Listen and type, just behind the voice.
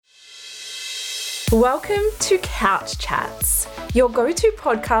Welcome to Couch Chats, your go-to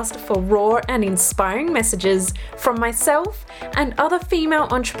podcast for raw and inspiring messages from myself and other female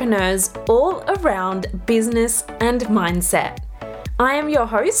entrepreneurs all around business and mindset. I am your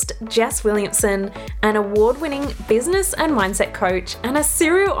host, Jess Williamson, an award-winning business and mindset coach and a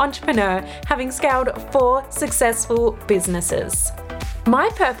serial entrepreneur having scaled 4 successful businesses. My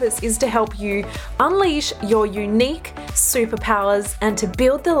purpose is to help you unleash your unique superpowers and to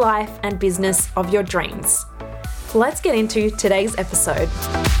build the life and business of your dreams. Let's get into today's episode.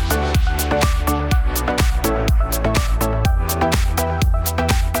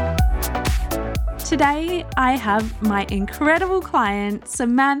 Today, I have my incredible client,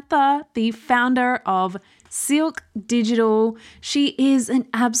 Samantha, the founder of Silk Digital. She is an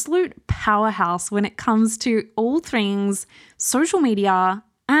absolute powerhouse when it comes to all things social media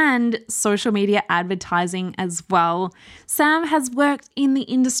and social media advertising as well. Sam has worked in the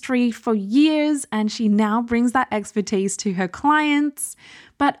industry for years and she now brings that expertise to her clients.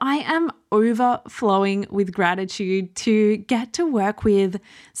 But I am overflowing with gratitude to get to work with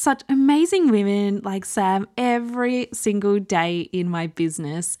such amazing women like Sam every single day in my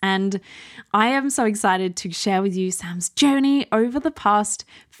business. And I am so excited to share with you Sam's journey over the past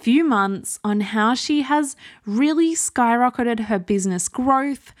few months on how she has really skyrocketed her business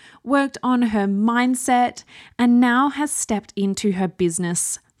growth, worked on her mindset, and now has stepped into her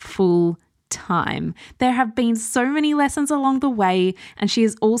business full time. There have been so many lessons along the way, and she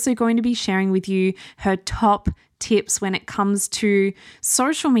is also going to be sharing with you her top tips when it comes to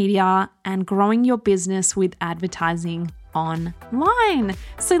social media and growing your business with advertising online.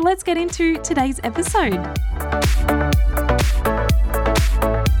 So let's get into today's episode.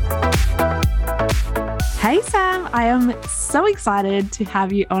 Hey Sam, I am so excited to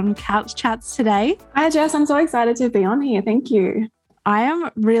have you on Couch Chats today. Hi Jess, I'm so excited to be on here. Thank you. I am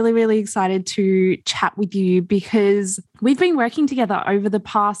really, really excited to chat with you because we've been working together over the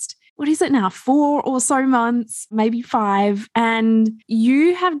past, 4 or so months, maybe 5, and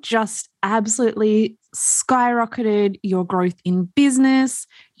you have just absolutely skyrocketed your growth in business.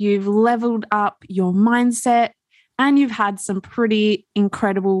 You've leveled up your mindset and you've had some pretty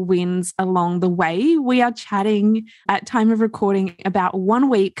incredible wins along the way. We are chatting at time of recording about 1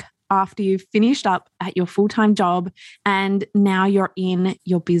 week after you've finished up at your full-time job and now you're in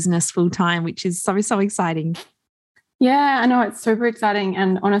your business full-time, which is so, so exciting. Yeah, I know, it's super exciting.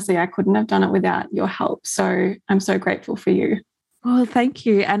 And honestly, I couldn't have done it without your help. So I'm so grateful for you. Well, thank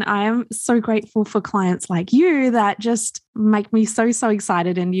you. And I am so grateful for clients like you that just make me so, so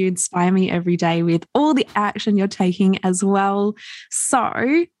excited, and you inspire me every day with all the action you're taking as well.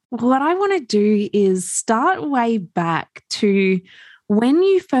 So what I want to do is start way back to when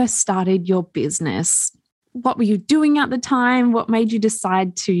you first started your business. What were you doing at the time? What made you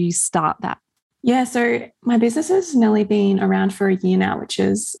decide to start that? Yeah, so my business has nearly been around for a year now, which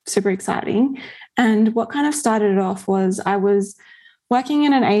is super exciting. And what kind of started it off was I was working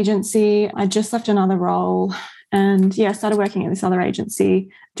in an agency. I just left another role and I started working at this other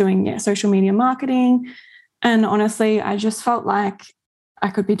agency doing social media marketing. And honestly, I just felt like I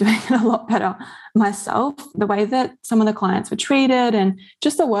could be doing it a lot better myself. The way that some of the clients were treated and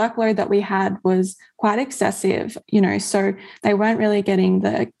just the workload that we had was quite excessive, so they weren't really getting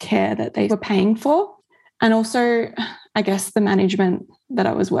the care that they were paying for. And also, I guess the management that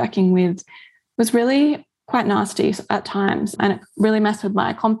I was working with was really quite nasty at times, and it really messed with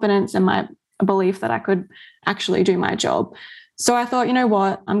my confidence and my belief that I could actually do my job. So I thought, you know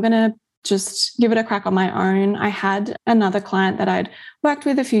what, I'm going to just give it a crack on my own. I had another client that I'd worked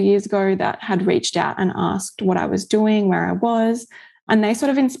with a few years ago that had reached out and asked what I was doing, where I was, and they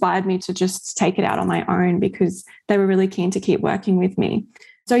sort of inspired me to just take it out on my own because they were really keen to keep working with me.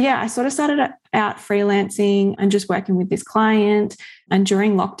 So I sort of started out freelancing and just working with this client. And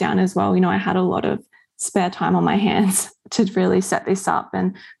during lockdown as well, I had a lot of spare time on my hands to really set this up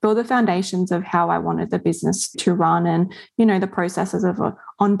and build the foundations of how I wanted the business to run and, the processes of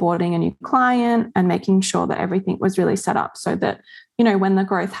onboarding a new client and making sure that everything was really set up so that, when the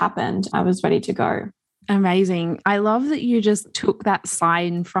growth happened, I was ready to go. Amazing. I love that you just took that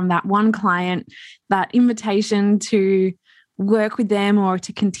sign from that one client, that invitation to work with them or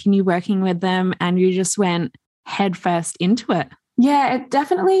to continue working with them, and you just went headfirst into it. Yeah, it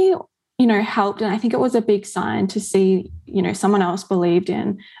definitely helped. And I think it was a big sign to see, someone else believed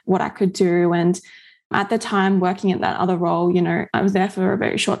in what I could do. And at the time working at that other role, I was there for a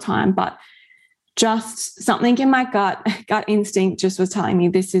very short time, but just something in my gut instinct just was telling me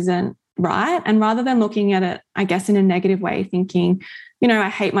this isn't right. And rather than looking at it, I guess, in a negative way, thinking, I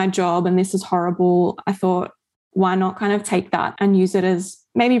hate my job and this is horrible, I thought, why not kind of take that and use it as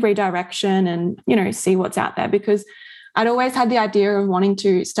maybe redirection and, see what's out there? Because I'd always had the idea of wanting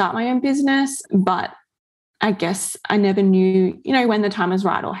to start my own business, but I guess I never knew, when the time was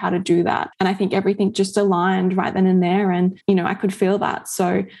right or how to do that. And I think everything just aligned right then and there. And, I could feel that.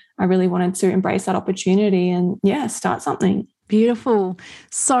 So I really wanted to embrace that opportunity and start something. Beautiful.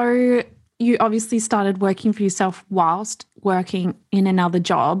 So you obviously started working for yourself whilst working in another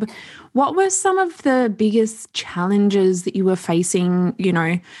job. What were some of the biggest challenges that you were facing,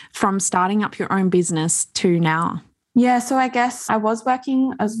 from starting up your own business to now? Yeah, so I guess I was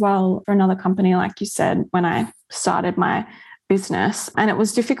working as well for another company, like you said, when I started my business. And it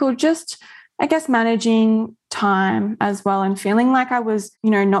was difficult just, I guess, managing time as well and feeling like I was,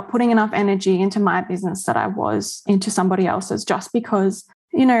 not putting enough energy into my business that I was into somebody else's, just because,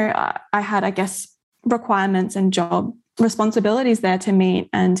 I had, I guess, requirements and job responsibilities there to meet.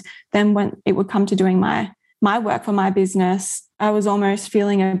 And then when it would come to doing my work for my business, I was almost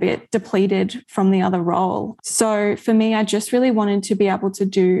feeling a bit depleted from the other role. So for me, I just really wanted to be able to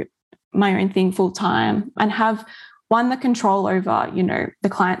do my own thing full time and have the control over, the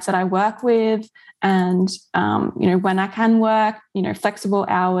clients that I work with and, when I can work, flexible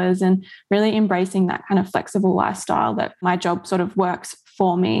hours and really embracing that kind of flexible lifestyle that my job sort of works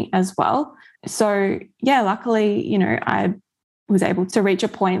for me as well. So luckily, I was able to reach a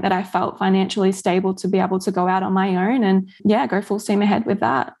point that I felt financially stable to be able to go out on my own and go full steam ahead with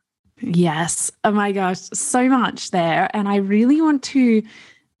that. Yes. Oh my gosh, so much there. And I really want to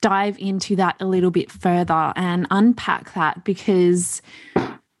dive into that a little bit further and unpack that, because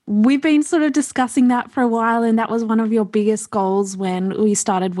we've been sort of discussing that for a while, and that was one of your biggest goals when we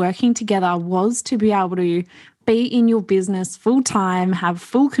started working together, was to be able to be in your business full time, have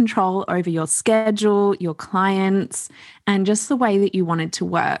full control over your schedule, your clients, and just the way that you wanted to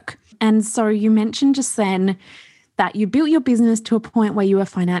work. And so you mentioned just then that you built your business to a point where you were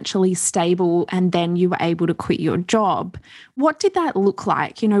financially stable and then you were able to quit your job. What did that look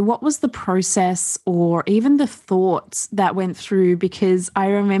like? What was the process or even the thoughts that went through? Because I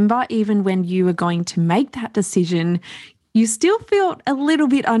remember even when you were going to make that decision, you still felt a little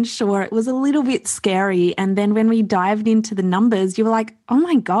bit unsure. It was a little bit scary. And then when we dived into the numbers, you were like, oh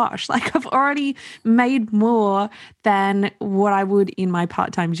my gosh, like I've already made more than what I would in my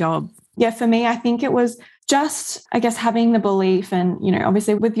part-time job. Yeah, for me, I think it was just, I guess, having the belief and,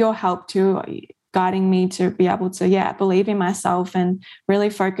 obviously with your help too, guiding me to be able to, believe in myself and really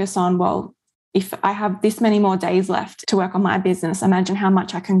focus on, well, if I have this many more days left to work on my business, imagine how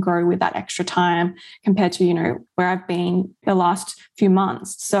much I can grow with that extra time compared to, where I've been the last few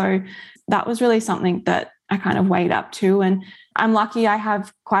months. So that was really something that I kind of weighed up to. And I'm lucky I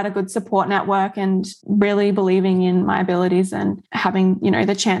have quite a good support network and really believing in my abilities and having,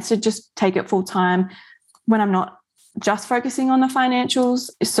 the chance to just take it full time when I'm not just focusing on the financials.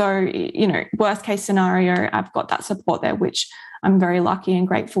 So, worst case scenario, I've got that support there, which I'm very lucky and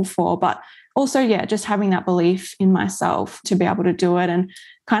grateful for. But also, just having that belief in myself to be able to do it and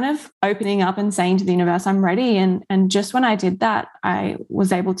kind of opening up and saying to the universe, I'm ready. And just when I did that, I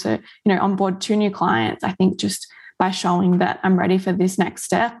was able to, onboard 2 new clients, I think just by showing that I'm ready for this next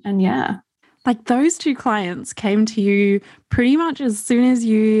step. And like those 2 clients came to you pretty much as soon as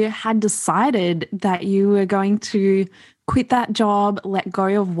you had decided that you were going to quit that job, let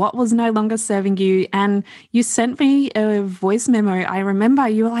go of what was no longer serving you. And you sent me a voice memo. I remember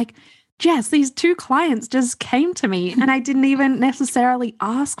you were like, Jess, these 2 clients just came to me and I didn't even necessarily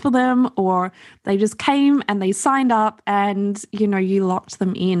ask for them, or they just came and they signed up and, you locked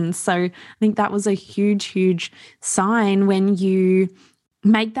them in. So I think that was a huge, huge sign when you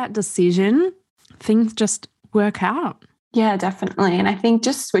make that decision, things just work out. Yeah, definitely. And I think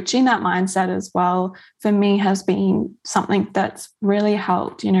just switching that mindset as well for me has been something that's really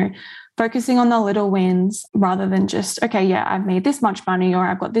helped, focusing on the little wins rather than just, okay, I've made this much money or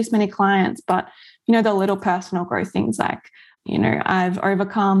I've got this many clients, but, the little personal growth things like, I've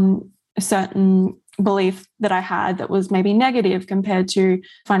overcome a certain belief that I had that was maybe negative compared to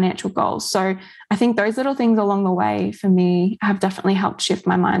financial goals. So I think those little things along the way for me have definitely helped shift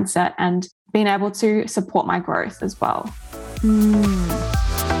my mindset and been able to support my growth as well.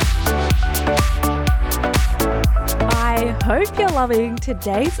 I hope you're loving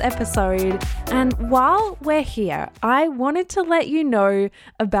today's episode. And while we're here, I wanted to let you know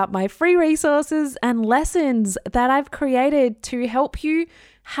about my free resources and lessons that I've created to help you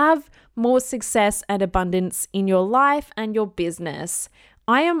have more success and abundance in your life and your business.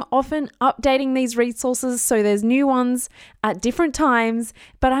 I am often updating these resources, so there's new ones at different times,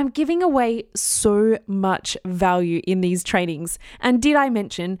 but I'm giving away so much value in these trainings. And did I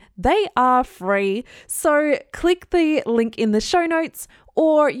mention they are free? So click the link in the show notes,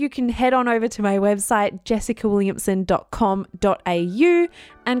 or you can head on over to my website, jessicawilliamson.com.au,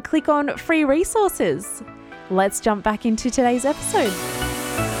 and click on free resources. Let's jump back into today's episode.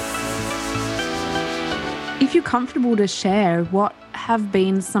 If you're comfortable to share, what have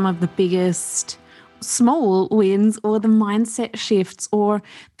been some of the biggest small wins or the mindset shifts, or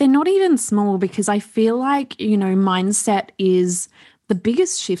they're not even small, because I feel like, mindset is the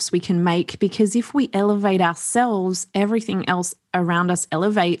biggest shifts we can make, because if we elevate ourselves, everything else around us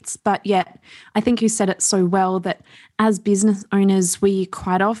elevates. But yet, I think you said it so well that as business owners, we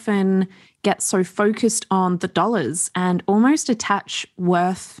quite often get so focused on the dollars and almost attach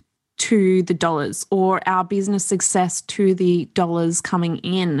worth to the dollars, or our business success to the dollars coming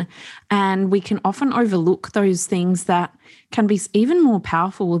in. And we can often overlook those things that can be even more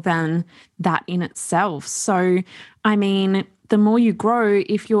powerful than that in itself. So, the more you grow,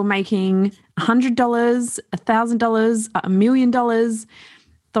 if you're making $100, $1,000, $1 million,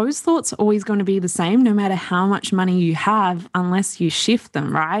 those thoughts are always going to be the same, no matter how much money you have, unless you shift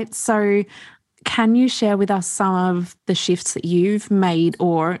them, right? So can you share with us some of the shifts that you've made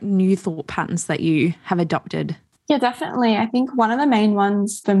or new thought patterns that you have adopted? Yeah, definitely. I think one of the main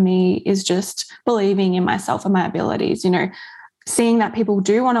ones for me is just believing in myself and my abilities. Seeing that people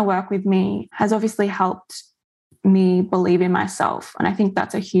do want to work with me has obviously helped me believe in myself. And I think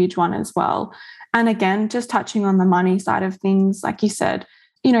that's a huge one as well. And again, just touching on the money side of things, like you said,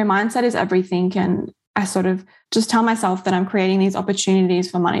 mindset is everything. And I sort of just tell myself that I'm creating these opportunities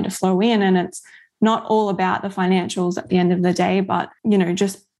for money to flow in. And it's not all about the financials at the end of the day, but,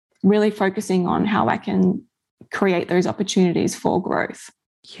 just really focusing on how I can create those opportunities for growth.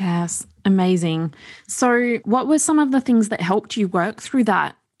 Yes, amazing. So what were some of the things that helped you work through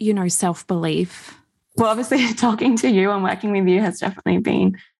that, self-belief? Well, obviously talking to you and working with you has definitely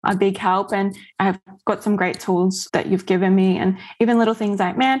been a big help. And I've got some great tools that you've given me, and even little things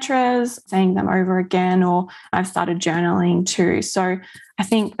like mantras, saying them over again, or I've started journaling too. So I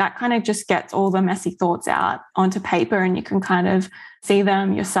think that kind of just gets all the messy thoughts out onto paper, and you can kind of see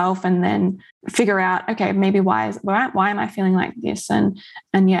them yourself and then figure out, okay, maybe why am I feeling like this? And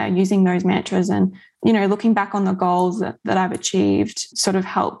yeah, using those mantras and, looking back on the goals that I've achieved sort of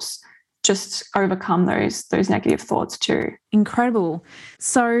helps just overcome those negative thoughts too. Incredible.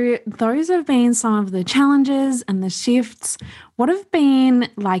 So those have been some of the challenges and the shifts. What have been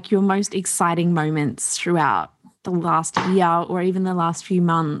like your most exciting moments throughout the last year or even the last few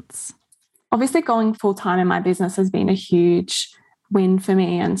months? Obviously, going full-time in my business has been a huge win for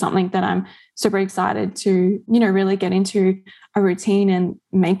me, and something that I'm super excited to, really get into a routine and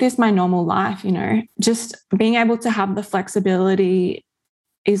make this my normal life. Just being able to have the flexibility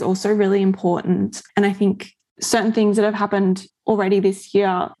is also really important. And I think certain things that have happened already this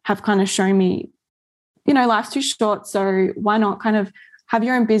year have kind of shown me, life's too short. So why not kind of have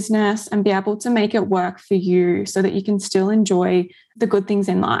your own business and be able to make it work for you so that you can still enjoy the good things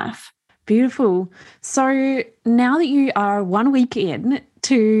in life. Beautiful. So now that you are 1 week in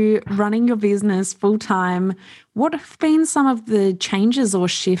to running your business full time, what have been some of the changes or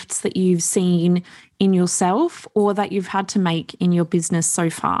shifts that you've seen in yourself or that you've had to make in your business so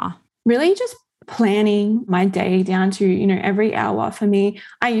far? Really just planning my day down to, every hour. For me,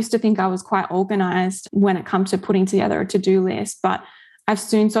 I used to think I was quite organized when it comes to putting together a to-do list, but I've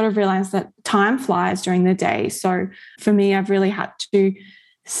soon sort of realized that time flies during the day. So for me, I've really had to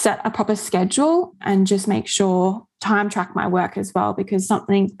set a proper schedule and just make sure time track my work as well, because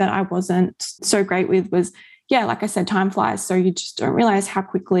something that I wasn't so great with was, like I said, time flies. So you just don't realize how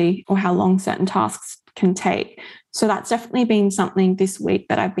quickly or how long certain tasks can take. So that's definitely been something this week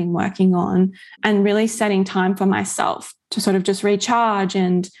that I've been working on, and really setting time for myself to sort of just recharge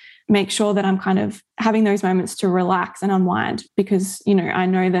and make sure that I'm kind of having those moments to relax and unwind, because, I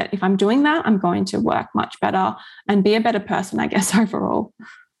know that if I'm doing that, I'm going to work much better and be a better person, I guess, overall.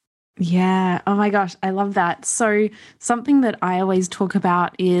 Yeah. Oh my gosh, I love that. So something that I always talk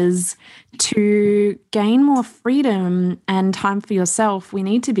about is to gain more freedom and time for yourself, we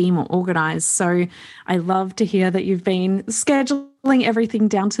need to be more organized. So I love to hear that you've been scheduling everything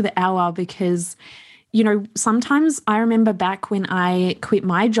down to the hour, because sometimes I remember back when I quit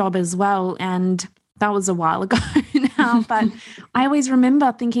my job as well, and that was a while ago now, but I always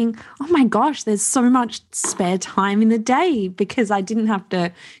remember thinking, oh my gosh, there's so much spare time in the day, because I didn't have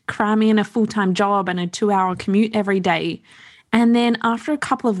to cram in a full-time job and a 2-hour commute every day. And then after a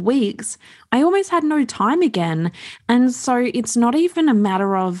couple of weeks, I almost had no time again. And so it's not even a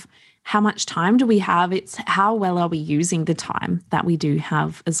matter of how much time do we have, it's how well are we using the time that we do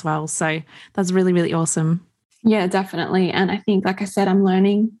have as well. So that's really, really awesome. Yeah, definitely. And I think, like I said, I'm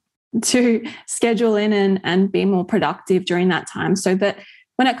learning to schedule in and be more productive during that time so that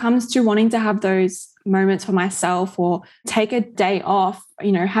when it comes to wanting to have those moments for myself or take a day off,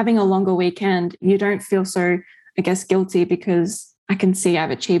 having a longer weekend, you don't feel so, I guess, guilty because I can see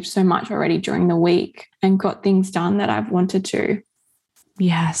I've achieved so much already during the week and got things done that I've wanted to.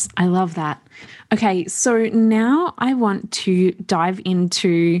 Yes, I love that. Okay, so now I want to dive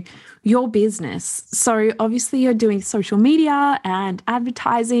into your business. So obviously you're doing social media and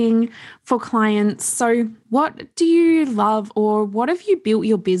advertising for clients. So what do you love or what have you built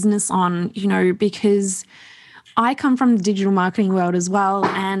your business on, because I come from the digital marketing world as well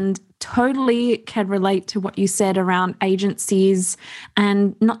and totally can relate to what you said around agencies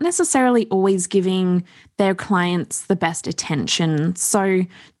and not necessarily always giving their clients the best attention. So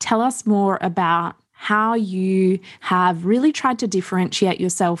tell us more about how you have really tried to differentiate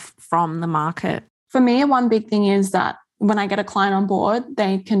yourself from the market. For me, one big thing is that when I get a client on board,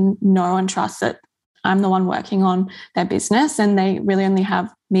 they can know and trust that I'm the one working on their business and they really only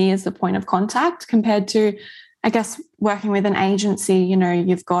have me as the point of contact compared to, I guess, working with an agency.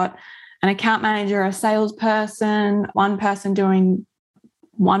 You've got an account manager, a salesperson, one person doing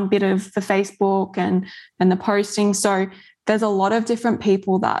one bit of the Facebook and the posting. So there's a lot of different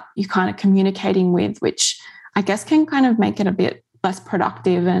people that you're kind of communicating with, which I guess can kind of make it a bit less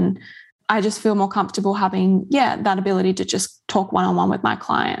productive. And I just feel more comfortable having, that ability to just talk one-on-one with my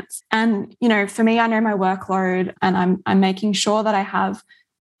clients. And, for me, I know my workload and I'm making sure that I have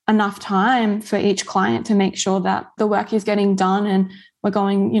enough time for each client to make sure that the work is getting done and we're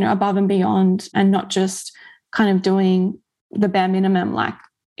going, above and beyond and not just kind of doing the bare minimum like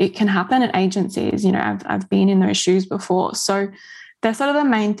it can happen at agencies. I've been in those shoes before. So they're sort of the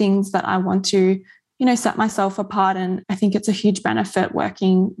main things that I want to, set myself apart. And I think it's a huge benefit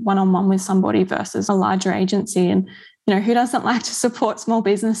working one-on-one with somebody versus a larger agency. And, who doesn't like to support small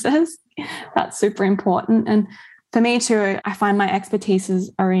businesses? That's super important. And for me too, I find my expertises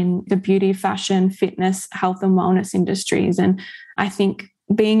are in the beauty, fashion, fitness, health and wellness industries. And I think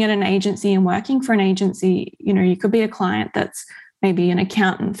being at an agency and working for an agency, you could be a client that's maybe an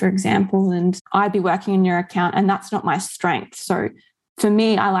accountant, for example, and I'd be working in your account and that's not my strength. So for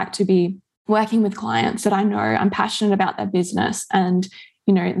me, I like to be working with clients that I know I'm passionate about their business. And,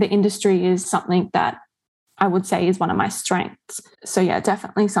 the industry is something that I would say is one of my strengths. So yeah,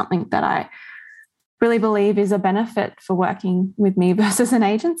 definitely something that I really believe is a benefit for working with me versus an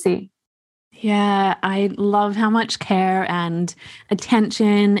agency. Yeah, I love how much care and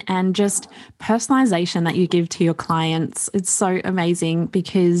attention and just personalization that you give to your clients. It's so amazing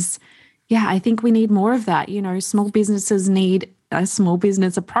because, I think we need more of that. Small businesses need a small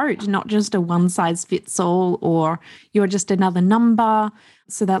business approach, not just a one size fits all or you're just another number.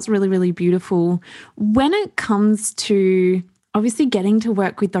 So that's really, really beautiful. When it comes to obviously getting to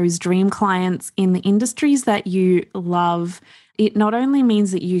work with those dream clients in the industries that you love, it not only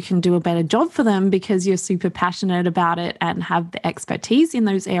means that you can do a better job for them because you're super passionate about it and have the expertise in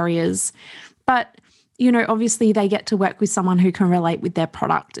those areas, but obviously they get to work with someone who can relate with their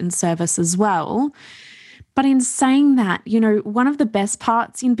product and service as well. But in saying that, one of the best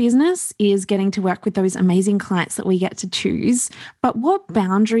parts in business is getting to work with those amazing clients that we get to choose. But what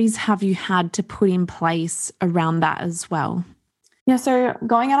boundaries have you had to put in place around that as well? Yeah, so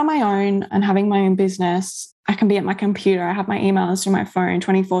going out on my own and having my own business, I can be at my computer. I have my emails through my phone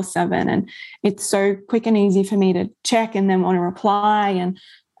 24/7. And it's so quick and easy for me to check and then want to reply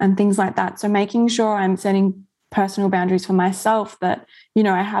and things like that. So making sure I'm setting personal boundaries for myself that,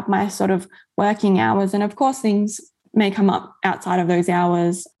 I have my sort of working hours. And of course, things may come up outside of those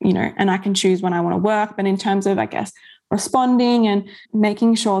hours, and I can choose when I want to work. But in terms of, I guess, responding and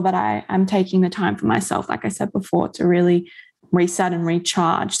making sure that I am taking the time for myself, like I said before, to really reset and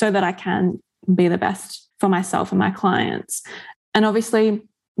recharge so that I can be the best for myself and my clients. And obviously,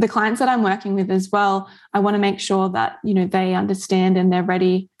 the clients that I'm working with as well, I want to make sure that, they understand and they're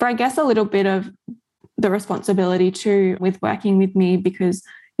ready for, I guess, a little bit of the responsibility too with working with me because,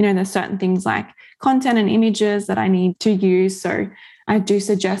 there's certain things like content and images that I need to use. So I do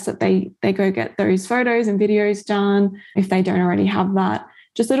suggest that they go get those photos and videos done if they don't already have that.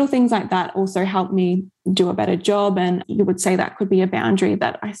 Just little things like that also help me do a better job. And you would say that could be a boundary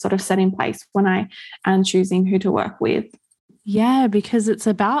that I sort of set in place when I am choosing who to work with. Yeah, because it's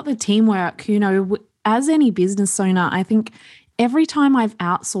about the teamwork. As any business owner, I think every time I've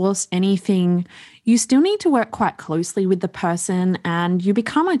outsourced anything, you still need to work quite closely with the person and you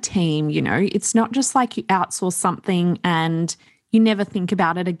become a team, you know. It's not just like you outsource something and you never think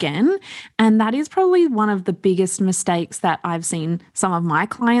about it again. And that is probably one of the biggest mistakes that I've seen some of my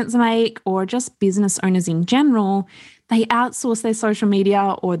clients make, or just business owners in general. They outsource their social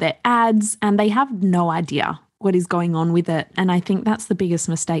media or their ads and they have no idea what is going on with it. And I think that's the biggest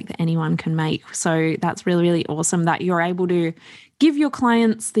mistake that anyone can make. So that's really, really awesome that you're able to give your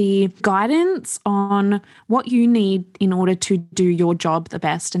clients the guidance on what you need in order to do your job the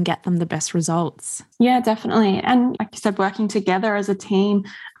best and get them the best results. Yeah, definitely. And like you said, working together as a team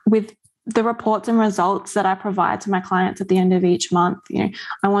with the reports and results that I provide to my clients at the end of each month,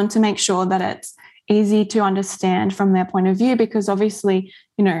 I want to make sure that it's easy to understand from their point of view, because obviously,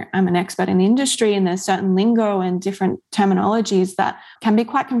 I'm an expert in the industry and there's certain lingo and different terminologies that can be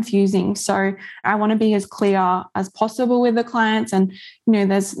quite confusing. So I want to be as clear as possible with the clients, and,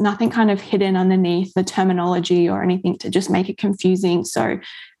 there's nothing kind of hidden underneath the terminology or anything to just make it confusing. So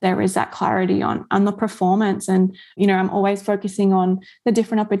there is that clarity on the performance. And, I'm always focusing on the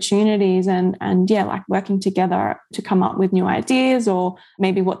different opportunities and like working together to come up with new ideas, or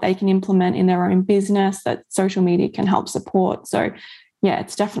maybe what they can implement in their own business that social media can help support. So yeah,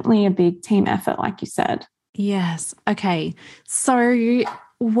 it's definitely a big team effort, like you said. Yes. Okay. So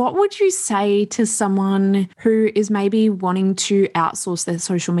what would you say to someone who is maybe wanting to outsource their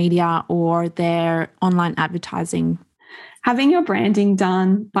social media or their online advertising? Having your branding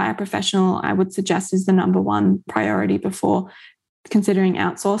done by a professional, I would suggest, is the number one priority before considering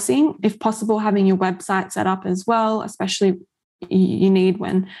outsourcing. If possible, having your website set up as well, especially you need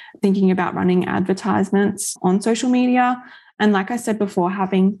when thinking about running advertisements on social media. And like I said before,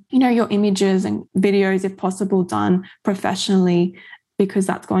 having, your images and videos, if possible, done professionally, because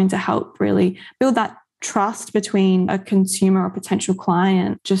that's going to help really build that trust between a consumer or potential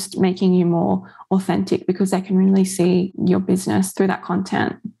client, just making you more authentic because they can really see your business through that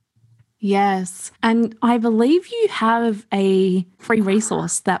content. Yes. And I believe you have a free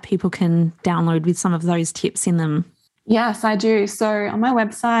resource that people can download with some of those tips in them. Yes, I do. So on my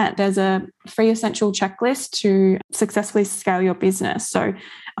website, there's a free essential checklist to successfully scale your business. So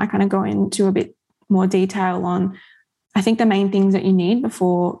I kind of go into a bit more detail on, I think, the main things that you need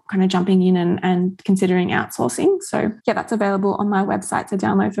before kind of jumping in and considering outsourcing. So yeah, that's available on my website to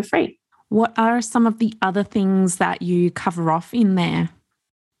download for free. What are some of the other things that you cover off in there?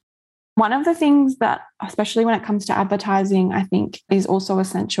 One of the things that, especially when it comes to advertising, I think is also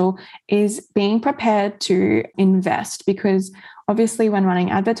essential is being prepared to invest, because obviously when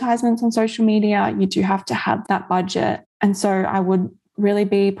running advertisements on social media, you do have to have that budget. And so I would really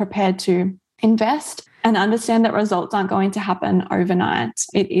be prepared to invest and understand that results aren't going to happen overnight.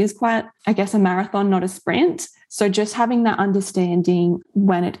 It is quite, I guess, a marathon, not a sprint. So just having that understanding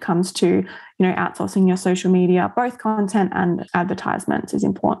when it comes to, outsourcing your social media, both content and advertisements, is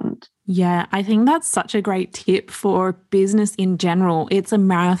important. Yeah, I think that's such a great tip for business in general. It's a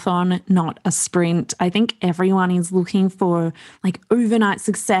marathon, not a sprint. I think everyone is looking for like overnight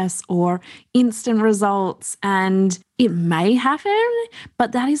success or instant results, and it may happen,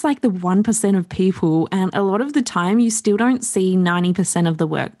 but that is like the 1% of people. And a lot of the time you still don't see 90% of the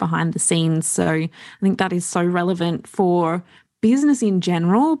work behind the scenes. So I think that is so relevant for business in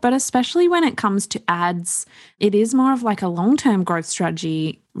general, but especially when it comes to ads, it is more of like a long-term growth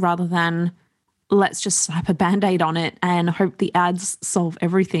strategy rather than let's just slap a Band-Aid on it and hope the ads solve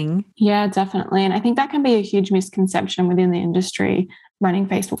everything. Yeah, definitely. And I think that can be a huge misconception within the industry, running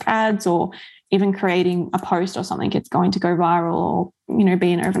Facebook ads or even creating a post or something. It's going to go viral or,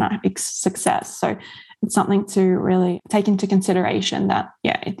 be an overnight big success. So it's something to really take into consideration that,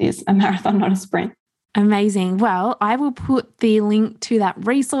 yeah, it is a marathon, not a sprint. Amazing. Well, I will put the link to that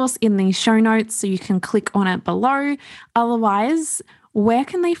resource in the show notes so you can click on it below. Otherwise, where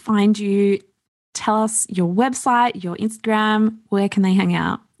can they find you? Tell us your website, your Instagram, where can they hang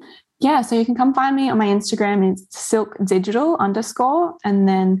out? Yeah, so you can come find me on my Instagram. It's silkdigital_, and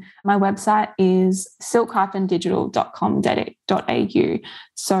then my website is silk-digital.com.au.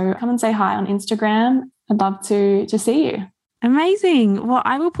 So come and say hi on Instagram. I'd love to see you. Amazing. Well,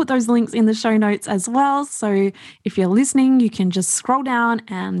 I will put those links in the show notes as well. So if you're listening, you can just scroll down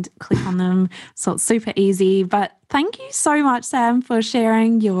and click on them. So it's super easy. But thank you so much, Sam, for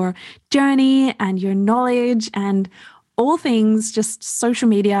sharing your journey and your knowledge and all things just social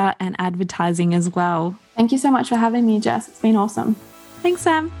media and advertising as well. Thank you so much for having me, Jess. It's been awesome. Thanks,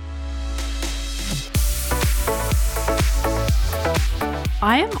 Sam.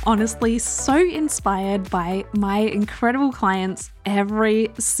 I am honestly so inspired by my incredible clients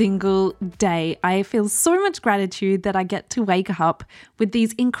every single day. I feel so much gratitude that I get to wake up with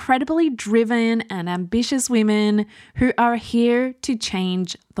these incredibly driven and ambitious women who are here to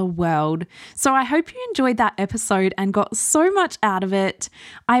change the world. So I hope you enjoyed that episode and got so much out of it.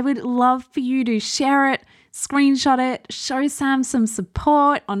 I would love for you to share it, screenshot it, show Sam some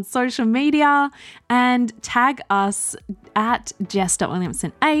support on social media, and tag us at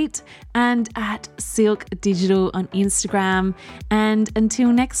Jess.Williamson8 and at Silk Digital on Instagram. And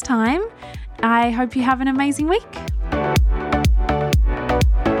until next time, I hope you have an amazing week.